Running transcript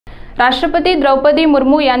राष्ट्रपती द्रौपदी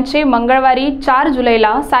मुर्मू यांचे मंगळवारी 4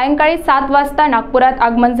 जुलैला सायंकाळी 7 वाजता नागपुरात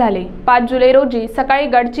आगमन झाले। 5 जुलै रोजी सकाळी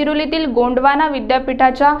गडचिरोलीतील गोंडवाना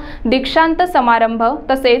विद्यापीठाच्या दीक्षांत समारंभ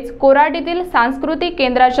तसेच कोराडीतील सांस्कृतिक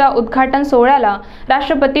केंद्राच्या उद्घाटन सोहळ्याला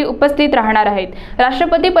राष्ट्रपती उपस्थित राहणार आहेत।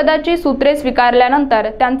 राष्ट्रपती पदाची सूत्रे स्वीकारल्यानंतर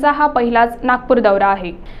त्यांचा हा पहिलाच नागपूर दौरा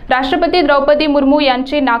आहे। राष्ट्रपती द्रौपदी मुर्मू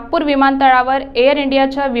यांचे नागपूर विमानतळावर एअर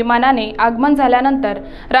इंडियाच्या विमानाने आगमन झाल्यानंतर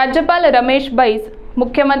राज्यपाल रमेश बैस,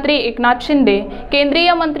 मुख्यमंत्री एकनाथ शिंदे,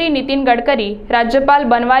 केंद्रीय मंत्री नितीन गडकरी, राज्यपाल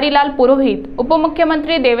बनवारीलाल पुरोहित,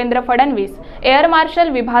 उपमुख्यमंत्री Devendra Fadnavis, air marshal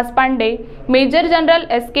Vibhas Pande, major general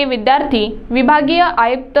SK. विद्यार्थी, विभागीय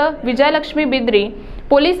आयुक्त विजयलक्ष्मी बिद्री,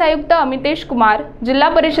 पोलीस आयुक्त अमितेश कुमार, जिल्हा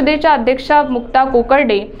परिषदेच्या अध्यक्षा मुक्ता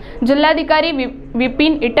कोकर्डे, जिल्हाधिकारी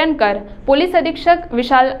विपिन इटनकर, पोलीस अधीक्षक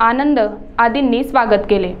विशाल आनंद आदींनी स्वागत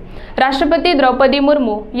केले। राष्ट्रपती द्रौपदी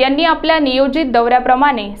मुर्मू यांनी आपल्या नियोजित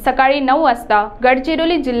दौऱ्याप्रमाणे सकाळी 9 वाजता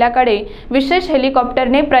गडचिरोली जिल्ह्याकडे विशेष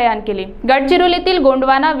हेलिकॉप्टरने प्रयाण केले। गडचिरोलीतील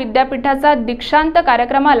गोंडवाना विद्यापीठाचा दीक्षांत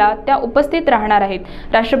कार्यक्रमाला त्या उपस्थित राहणार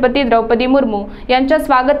आहेत। राष्ट्रपती द्रौपदी मुर्मू यांच्या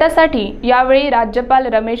स्वागतासाठी यावेळी राज्यपाल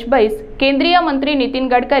रमेश बैस, केंद्रीय मंत्री नितीन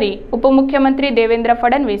गडकरी, उपमुख्यमंत्री Devendra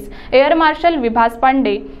Fadnavis, air marshal Vibhas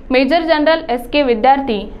Pande, major general SK.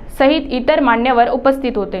 विद्यार्थी सहित इतर मान्यवर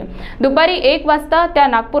उपस्थित होते। दुपारी 1 वाजता त्या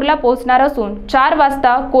नागपूरला पोहोचणार असून 4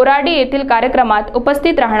 वाजता कोराडी येथील कार्यक्रमात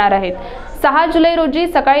उपस्थित राहणार आहेत। 6 जुलै रोजी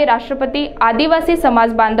सकाळी राष्ट्रपती आदिवासी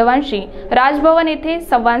समाज बांधवांशी राजभवन येथे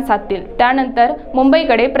संवाद साधतील, त्यानंतर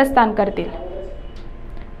मुंबईकडे प्रस्थान करतील।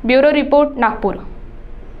 Bureau report, Nagpur.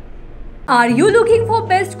 Are you looking for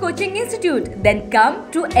best coaching institute? Then come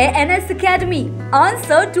to ANS Academy.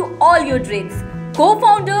 Answer to all your dreams.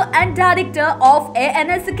 Co-founder and director of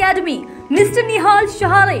ANS Academy, Mr. Nihal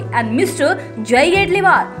Shahare and Mr. Jay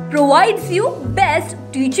Gedliwar provides you best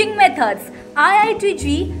teaching methods,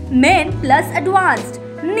 IITG Main plus Advanced,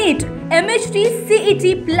 NEET, MHT, CET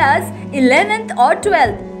plus 11th or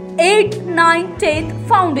 12th, 8th, 9th, 10th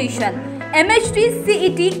Foundation, MHT,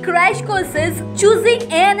 CET crash courses. Choosing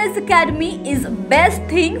ANS Academy is best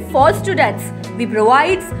thing for students. We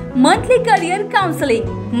provides monthly career counseling,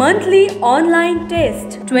 monthly online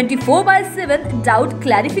test, 24/7 doubt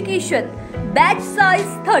clarification, batch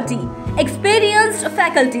size 30, experienced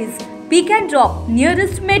faculties, pick and drop,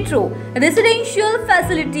 nearest metro, residential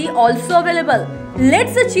facility also available.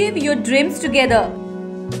 Let's achieve your dreams together.